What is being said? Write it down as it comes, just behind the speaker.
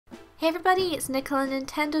Hey everybody, it's Nicola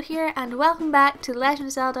Nintendo here, and welcome back to Legend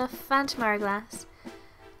of Zelda Phantom Hourglass.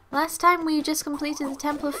 Last time we just completed the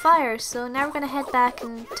Temple of Fire, so now we're going to head back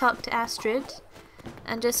and talk to Astrid.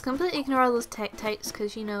 And just completely ignore all those Tektites,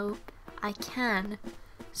 because you know, I can.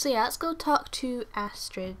 So yeah, let's go talk to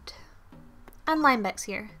Astrid. And Linebeck's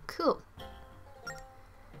here. Cool.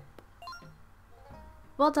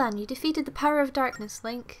 Well done, you defeated the power of darkness,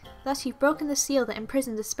 Link. Thus you've broken the seal that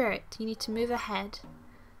imprisoned the spirit. You need to move ahead.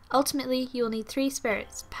 Ultimately, you will need 3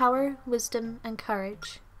 spirits: power, wisdom, and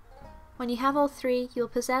courage. When you have all 3, you will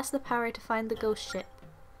possess the power to find the ghost ship.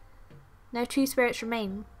 Now 2 spirits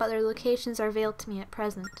remain, but their locations are veiled to me at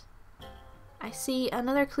present. I see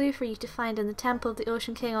another clue for you to find in the Temple of the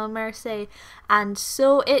Ocean King on Mercay, and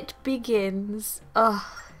so it begins. Ugh.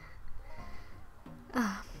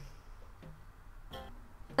 Ugh.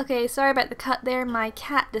 Okay, sorry about the cut there. My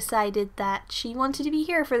cat decided that she wanted to be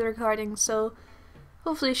here for the recording, so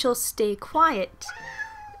hopefully she'll stay quiet.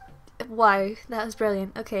 Wow, that was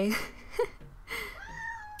brilliant. Okay.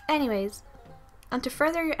 Anyways, and to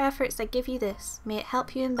further your efforts I give you this. May it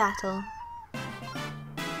help you in battle.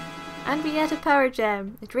 And we get a power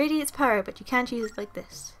gem. It radiates power, but you can't use it like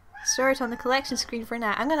this. Store it on the collection screen for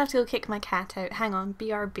now. I'm gonna have to go kick my cat out. Hang on,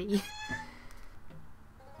 BRB.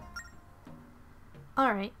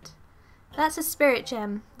 Alright. That's a spirit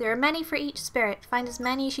gem. There are many for each spirit. Find as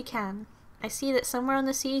many as you can. I see that somewhere on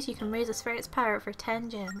the seas you can raise a spirit's power for 10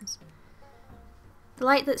 gems. The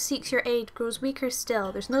light that seeks your aid grows weaker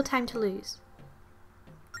still. There's no time to lose.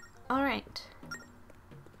 Alright.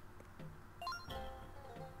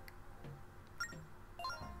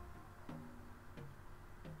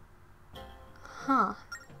 Huh.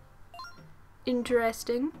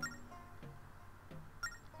 Interesting.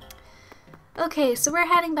 Okay, so we're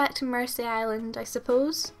heading back to Mercay Island, I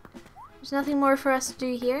suppose. There's nothing more for us to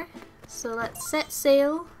do here. So let's set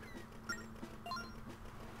sail.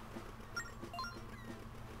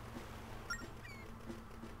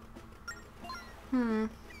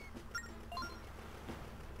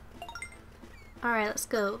 Alright, let's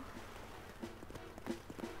go.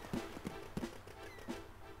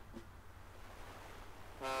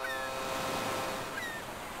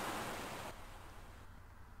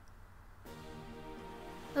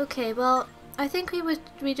 Okay, well, I think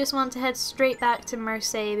we just want to head straight back to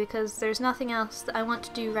Mercay because there's nothing else that I want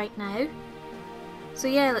to do right now. So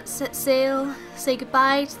yeah, let's set sail, say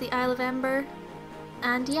goodbye to the Isle of Ember,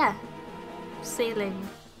 and yeah, sailing.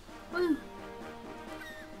 Woo!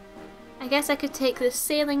 I guess I could take this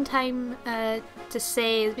sailing time to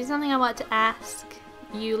say it'd be something I want to ask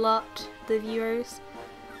you lot, the viewers.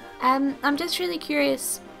 I'm just really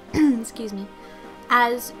curious, excuse me,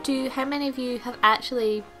 as to how many of you have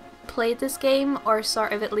actually played this game or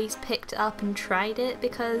sort of at least picked it up and tried it,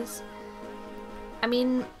 because I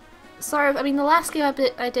mean the last game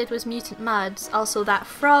I did was Mutant Mudds. Also, that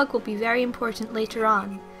frog will be very important later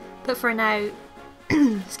on, but for now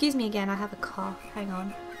excuse me again, I have a cough, hang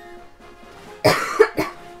on.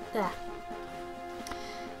 Yeah.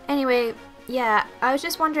 Anyway, yeah, I was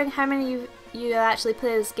just wondering how many of you actually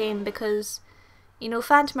play this game, because you know,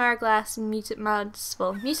 Phantom Hourglass and Mutant Mudds,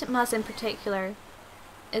 well, Mutant Mudds in particular,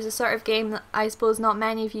 is a sort of game that I suppose not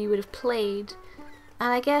many of you would have played.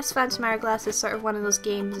 And I guess Phantom Hourglass is sort of one of those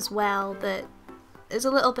games as well that is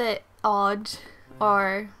a little bit odd,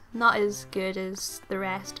 or not as good as the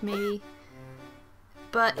rest, maybe.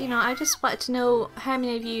 But, you know, I just wanted to know how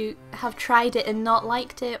many of you have tried it and not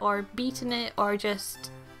liked it, or beaten it, or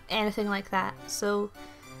just anything like that. So,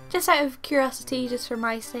 just out of curiosity, just for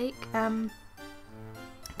my sake.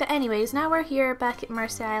 But anyways, now we're here back at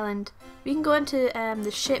Mercay Island. We can go into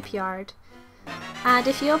the shipyard, and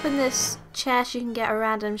if you open this chest you can get a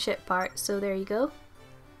random ship part, so there you go.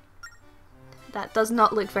 That does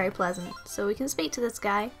not look very pleasant. So we can speak to this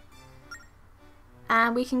guy,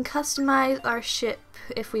 and we can customize our ship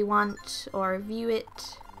if we want, or view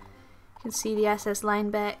it. You can see the SS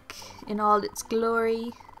Linebeck in all its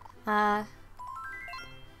glory. Or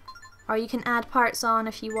you can add parts on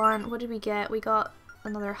if you want. What did we get? We got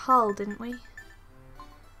another hull, didn't we?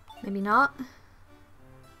 Maybe not.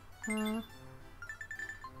 Come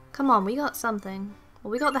on, we got something.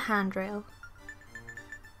 Well, we got the handrail.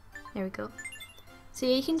 There we go. So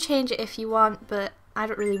yeah, you can change it if you want, but I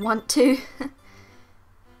don't really want to.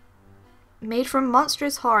 Made from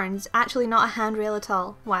monstrous horns. Actually not a handrail at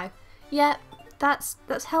all. Wow. Yeah, that's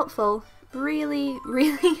helpful. Really,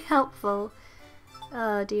 really helpful.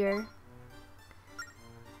 Oh dear.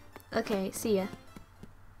 Okay, see ya.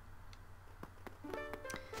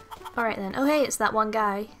 Alright then. Oh hey, it's that one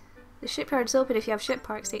guy. The shipyard's open if you have ship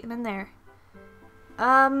parts, take them in there.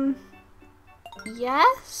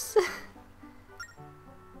 Yes?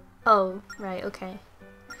 Oh, right, okay.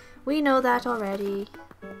 We know that already.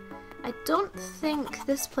 I don't think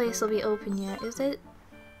this place will be open yet, is it?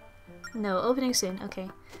 No, opening soon, okay.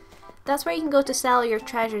 That's where you can go to sell your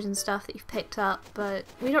treasures and stuff that you've picked up, but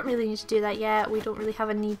we don't really need to do that yet. We don't really have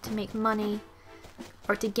a need to make money,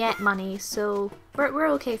 or to get money, so we're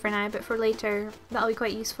okay for now, but for later, that'll be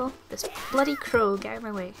quite useful. This bloody crow, get out of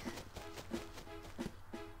my way.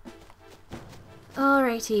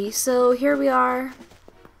 Alrighty, so here we are.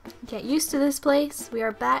 Get used to this place. We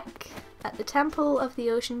are back at the Temple of the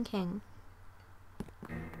Ocean King.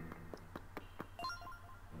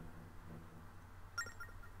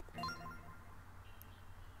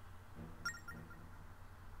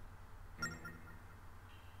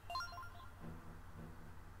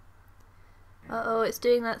 Uh-oh, it's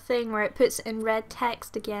doing that thing where it puts it in red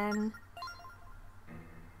text again.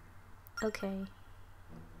 Okay.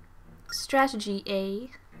 Strategy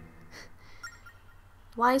A.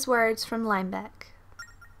 Wise words from Limebeck.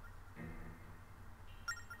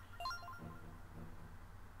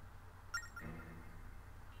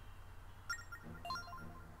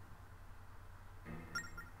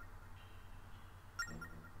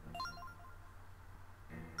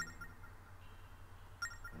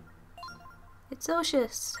 It's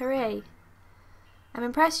Oceus! Hooray! I'm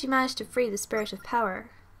impressed you managed to free the Spirit of Power.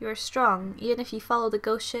 You are strong. Even if you follow the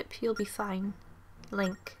ghost ship, you'll be fine.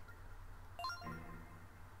 Link.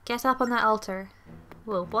 Get up on that altar.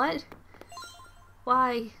 Whoa, what?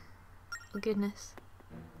 Why? Oh goodness.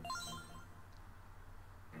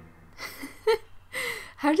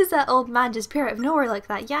 How does that old man just appear out of nowhere like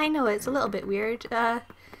that? Yeah, I know, it's a little bit weird.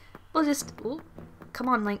 We'll just... Oh, come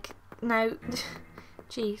on, Link. Now.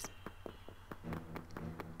 Jeez.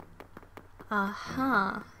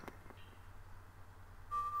 Uh-huh.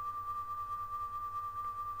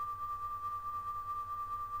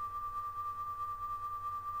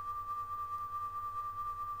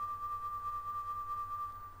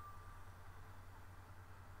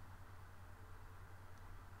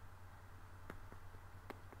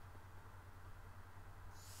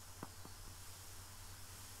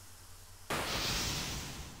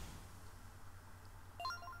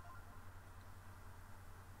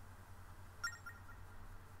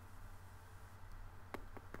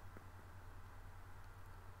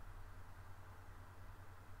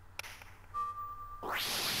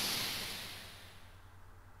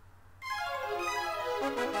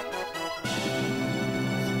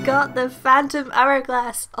 Got the Phantom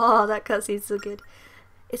Hourglass! Oh, that cutscene's so good.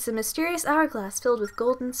 It's a mysterious hourglass filled with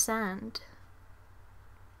golden sand.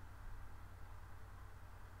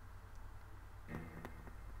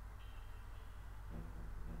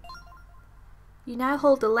 You now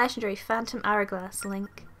hold the legendary Phantom Hourglass,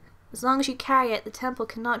 Link. As long as you carry it, the temple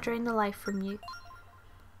cannot drain the life from you.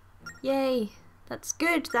 Yay! That's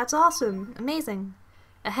good! That's awesome! Amazing!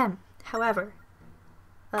 Ahem. However...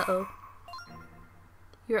 Uh-oh.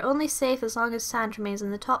 You are only safe as long as sand remains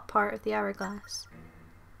in the top part of the hourglass.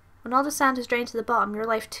 When all the sand is drained to the bottom, your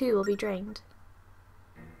life too will be drained.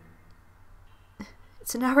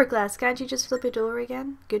 It's an hourglass, can't you just flip it over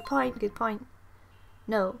again? Good point, good point.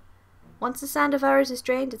 No. Once the sand of hours is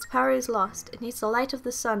drained, its power is lost. It needs the light of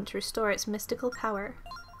the sun to restore its mystical power.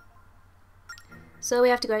 So we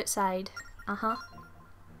have to go outside. Uh-huh.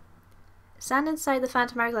 Sand inside the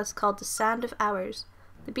Phantom Hourglass is called the Sand of Hours.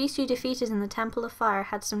 The beast you defeated in the Temple of Fire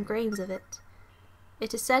had some grains of it.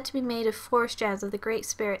 It is said to be made of 4 strands of the Great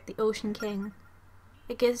Spirit, the Ocean King.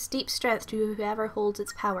 It gives deep strength to whoever holds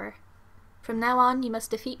its power. From now on, you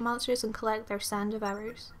must defeat monsters and collect their Sand of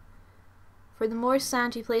Hours. For the more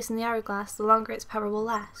sand you place in the hourglass, the longer its power will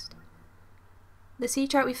last. The sea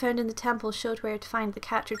chart we found in the temple showed where to find the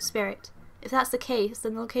captured spirit. If that's the case,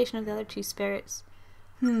 then the location of the other 2 spirits.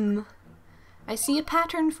 I see a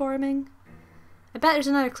pattern forming. I bet there's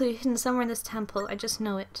another clue hidden somewhere in this temple, I just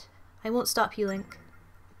know it. I won't stop you, Link.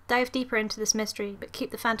 Dive deeper into this mystery, but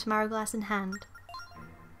keep the Phantom Hourglass in hand.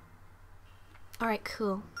 Alright,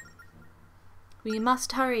 cool. We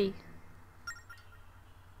must hurry.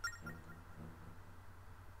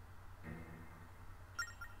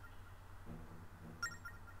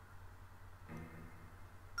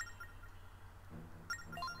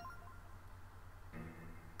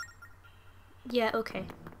 Yeah, okay.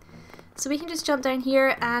 So we can just jump down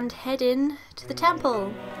here and head in to the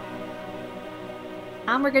temple.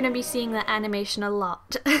 And we're going to be seeing that animation a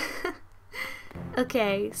lot.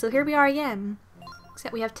 Okay, so here we are again.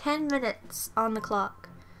 Except we have 10 minutes on the clock.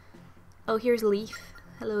 Oh, here's Leaf.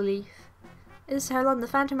 Hello, Leaf. This is how long the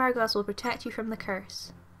Phantom Hourglass will protect you from the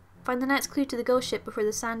curse. Find the next clue to the ghost ship before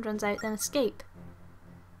the sand runs out, then escape.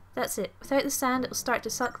 That's it. Without the sand, it will start to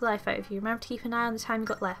suck the life out of you. Remember to keep an eye on the time you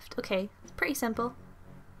got left. Okay, it's pretty simple.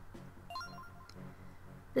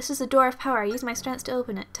 This is the door of power. I use my strength to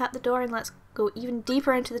open it. Tap the door and let's go even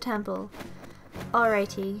deeper into the temple.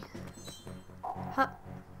 Alrighty. Hup.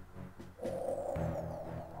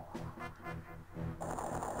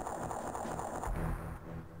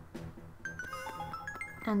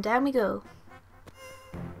 And down we go.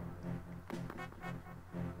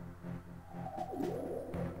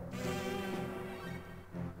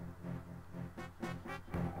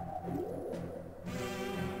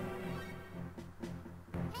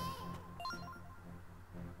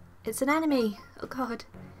 It's an enemy! Oh god.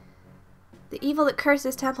 The evil that cursed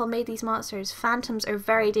this temple made these monsters. Phantoms are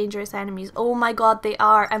very dangerous enemies. Oh my god, they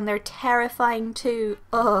are, and they're terrifying too.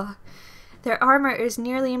 Ugh. Their armor is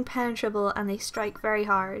nearly impenetrable and they strike very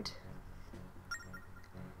hard.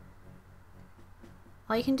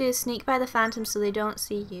 All you can do is sneak by the phantoms so they don't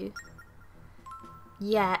see you.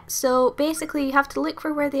 Yeah, so basically you have to look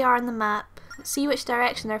for where they are on the map, see which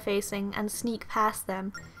direction they're facing, and sneak past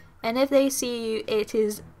them. And if they see you, it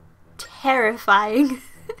is terrifying.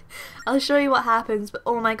 I'll show you what happens, but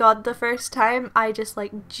oh my god, the first time I just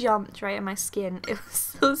like jumped right in my skin. It was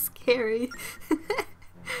so scary.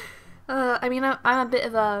 I mean, I'm a bit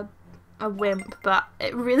of a wimp, but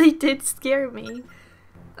it really did scare me.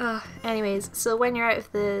 Anyways, so when you're out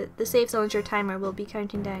of the safe zones, your timer will be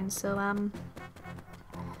counting down. So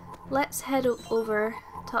let's head over,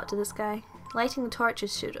 talk to this guy. Lighting the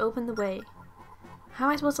torches should open the way. How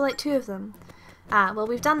am I supposed to light two of them? Ah, well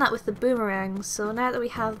we've done that with the boomerangs, so now that we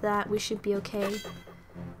have that, we should be okay.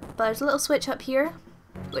 But there's a little switch up here,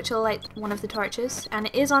 which will light one of the torches, and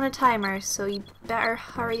it is on a timer, so you better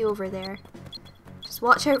hurry over there. Just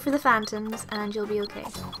watch out for the phantoms, and you'll be okay.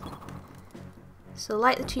 So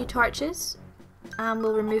light the two torches, and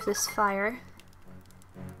we'll remove this fire.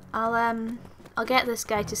 I'll get this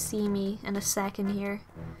guy to see me in a second here.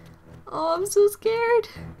 Oh, I'm so scared!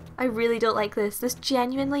 I really don't like this. This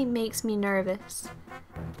genuinely makes me nervous.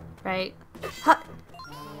 Right. Ha!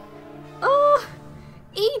 Oh!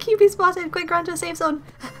 EQP spotted! Quick, run to a safe zone!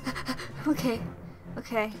 Okay.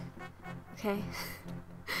 Okay. Okay.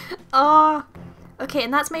 Oh! Okay,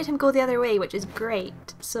 and that's made him go the other way, which is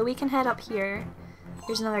great. So we can head up here.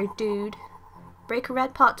 Here's another dude. Break a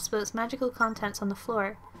red pot to spill its magical contents on the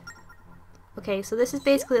floor. Okay, so this is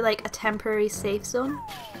basically like a temporary safe zone.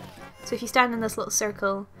 So if you stand in this little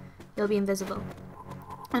circle, you'll be invisible.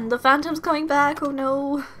 And the phantom's coming back, oh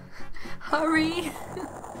no! Hurry!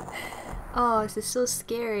 Oh, this is so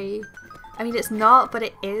scary. I mean, it's not, but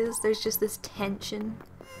it is. There's just this tension.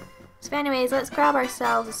 So anyways, let's grab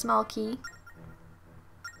ourselves a small key.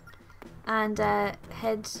 And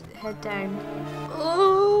head down.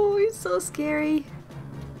 Oh, it's so scary.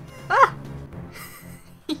 Ah!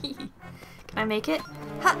 Can I make it?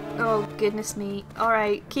 Ha! Oh, goodness me.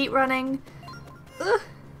 Alright, keep running. Ugh.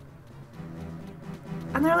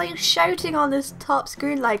 And they're like shouting on this top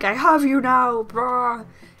screen like, I have you now, brah,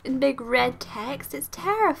 in big red text. It's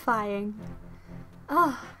terrifying.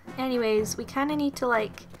 Oh, anyways, we kind of need to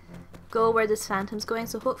like go where this phantom's going,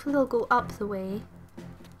 so hopefully they'll go up the way.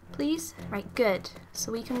 Please? Right, good.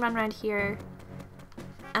 So we can run around here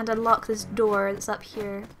and unlock this door that's up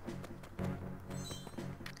here.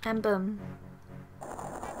 And boom.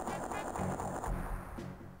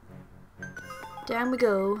 Down we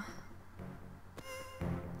go.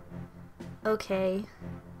 Okay.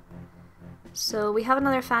 So we have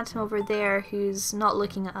another phantom over there who's not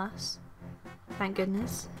looking at us. Thank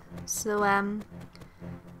goodness. So,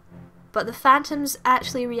 but the phantoms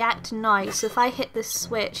actually react to noise, so if I hit this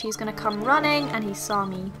switch, he's gonna come running, and he saw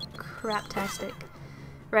me. Craptastic.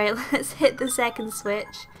 Right, let's hit the second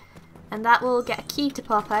switch, and that will get a key to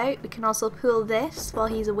pop out. We can also pull this while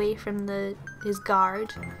he's away from his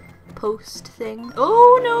guard post thing.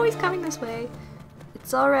 Oh no, he's coming this way.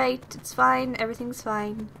 It's alright, it's fine, everything's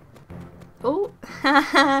fine. Oh, ha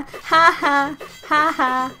ha, ha ha, ha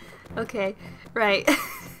ha. Okay, right.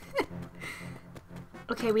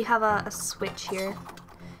 Okay, we have a switch here.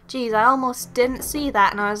 Jeez, I almost didn't see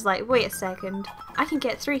that and I was like, wait a second. I can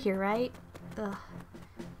get through here, right? Ugh.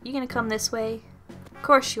 You gonna come this way? Of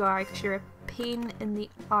course you are, because you're a pain in the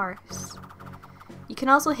arse. You can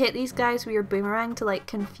also hit these guys with your boomerang to like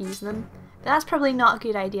confuse them. But that's probably not a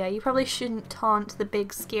good idea. You probably shouldn't taunt the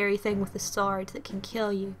big scary thing with the sword that can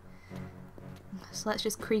kill you. So let's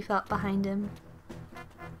just creep up behind him.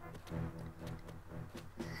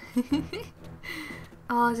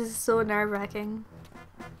 Oh, this is so nerve-wracking.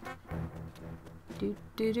 Do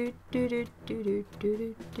do do do do do do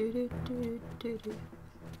do do do do do.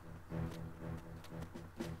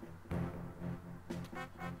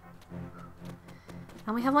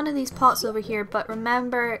 And we have one of these pots over here, but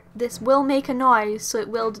remember, this will make a noise, so it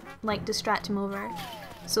will like distract him over.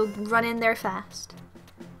 So run in there fast.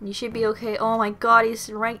 You should be okay. Oh my god, he's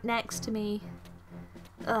right next to me.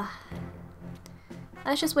 Ugh.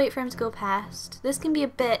 Let's just wait for him to go past. This can be a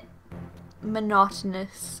bit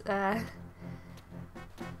monotonous. But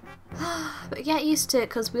get used to it,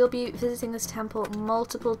 because we'll be visiting this temple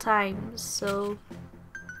multiple times, so...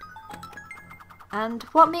 And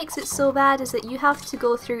what makes it so bad is that you have to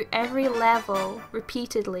go through every level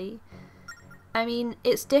repeatedly. I mean,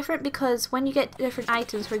 it's different because when you get different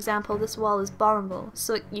items, for example, this wall is bombable,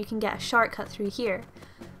 so you can get a shortcut through here.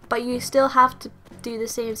 But you still have to do the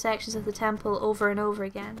same sections of the temple over and over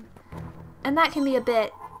again. And that can be a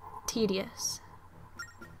bit tedious.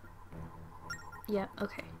 Yeah,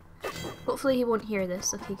 okay. Hopefully he won't hear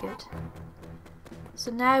this. Okay, good.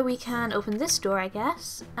 So now we can open this door, I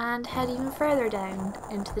guess, and head even further down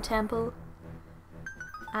into the temple.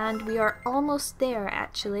 And we are almost there,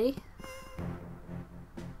 actually.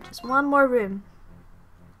 Just one more room.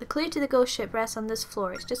 The clue to the ghost ship rests on this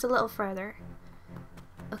floor. It's just a little further.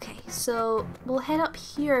 Okay, so we'll head up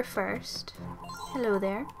here first. Hello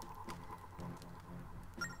there.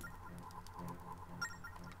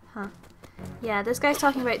 Huh. Yeah, this guy's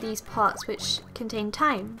talking about these pots which contain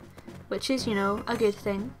time, which is, you know, a good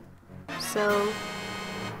thing. So,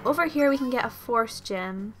 over here we can get a force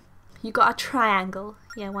gem. You got a triangle.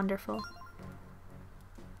 Yeah, wonderful.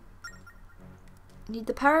 Need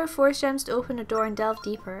the power of force gems to open a door and delve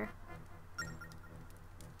deeper.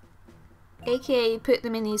 AKA put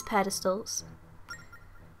them in these pedestals.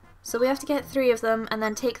 So we have to get 3 of them and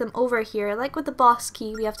then take them over here. Like with the boss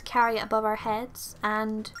key, we have to carry it above our heads,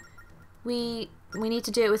 and we need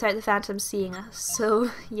to do it without the phantom seeing us.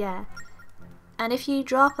 So yeah. And if you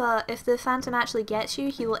drop if the phantom actually gets you,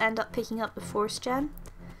 he will end up picking up the force gem.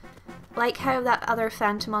 Like how that other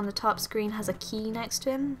phantom on the top screen has a key next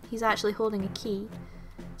to him, he's actually holding a key.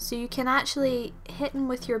 So you can actually hit him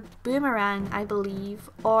with your boomerang, I believe,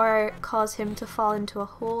 or cause him to fall into a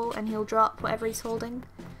hole and he'll drop whatever he's holding.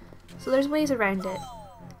 So there's ways around it.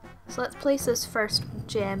 So let's place this first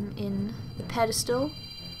gem in the pedestal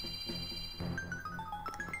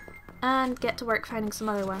and get to work finding some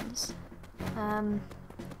other ones.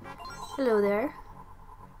 Hello there.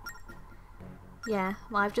 Yeah,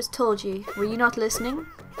 well, I've just told you. Were you not listening?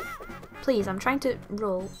 Please, I'm trying to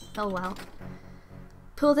roll. Oh well.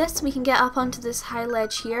 Pull this, we can get up onto this high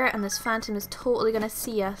ledge here, and this phantom is totally gonna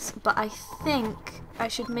see us, but I think I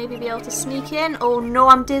should maybe be able to sneak in. Oh no,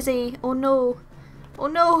 I'm dizzy. Oh no. Oh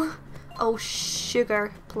no. Oh,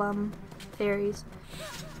 sugar plum fairies.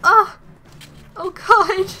 Oh! Oh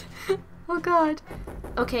god. Oh god.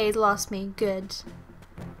 Okay, he's lost me. Good.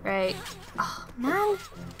 Right. Oh man.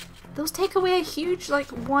 Those take away a huge, like,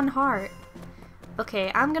 1 heart. Okay,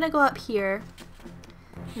 I'm gonna go up here.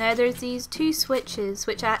 Now there's these 2 switches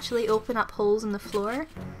which actually open up holes in the floor.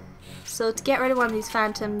 So to get rid of one of these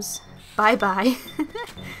phantoms, bye-bye.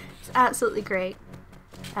 It's absolutely great.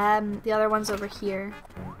 The other one's over here.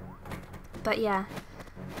 But yeah.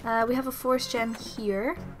 We have a force gem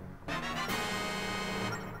here.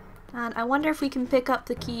 And I wonder if we can pick up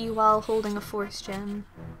the key while holding a force gem.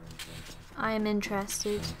 I am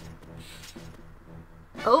interested.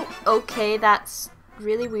 Oh, okay, that's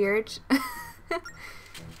really weird.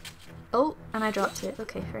 Oh, and I dropped it.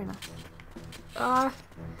 Okay, fair enough.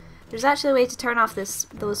 There's actually a way to turn off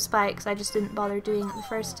those spikes. I just didn't bother doing it the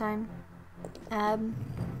first time.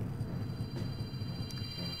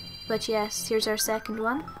 But yes, here's our second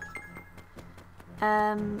one.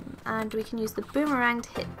 And we can use the boomerang to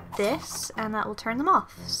hit this, and that will turn them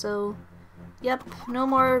off. So, yep, no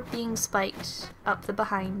more being spiked up the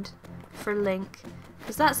behind for Link,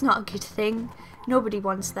 because that's not a good thing. Nobody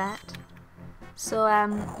wants that. So,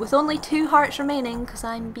 with only 2 hearts remaining, because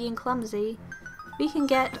I'm being clumsy, we can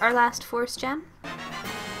get our last force gem.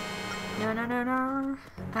 No.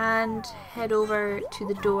 And head over to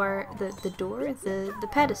the door, the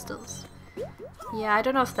pedestals. Yeah, I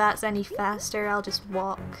don't know if that's any faster. I'll just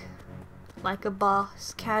walk like a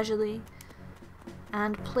boss, casually,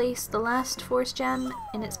 and place the last force gem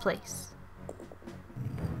in its place.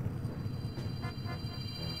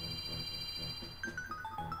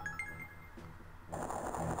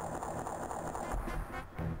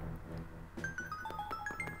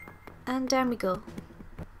 And down we go.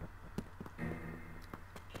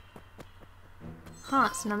 Huh,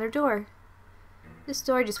 it's another door. This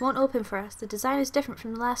door just won't open for us. The design is different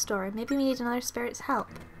from the last door. Maybe we need another spirit's help.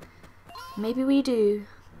 Maybe we do.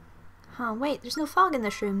 Huh, wait, there's no fog in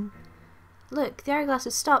this room. Look, the hourglass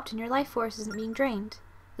has stopped and your life force isn't being drained.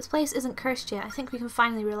 This place isn't cursed yet. I think we can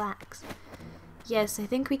finally relax. Yes, I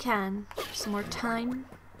think we can. Some more time.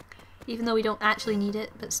 Even though we don't actually need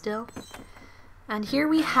it, but still. And here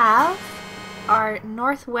we have our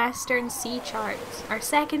Northwestern Sea Chart. Our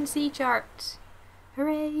second sea chart.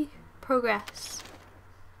 Hooray! Progress.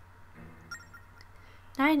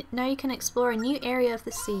 Now you can explore a new area of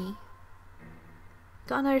the sea.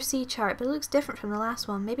 Got another sea chart, but it looks different from the last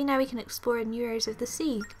one. Maybe now we can explore new areas of the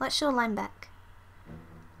sea. Let's show Linebeck.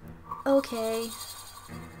 Okay.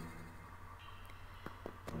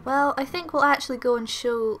 Well, I think we'll actually go and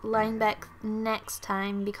show Linebeck next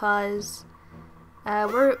time because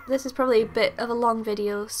this is probably a bit of a long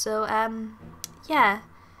video, so yeah.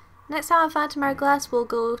 Next time on Phantom Hourglass we'll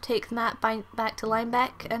go take the map back to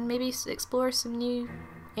Linebeck and maybe explore some new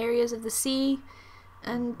areas of the sea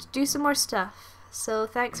and do some more stuff. So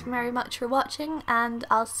thanks very much for watching and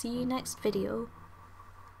I'll see you next video.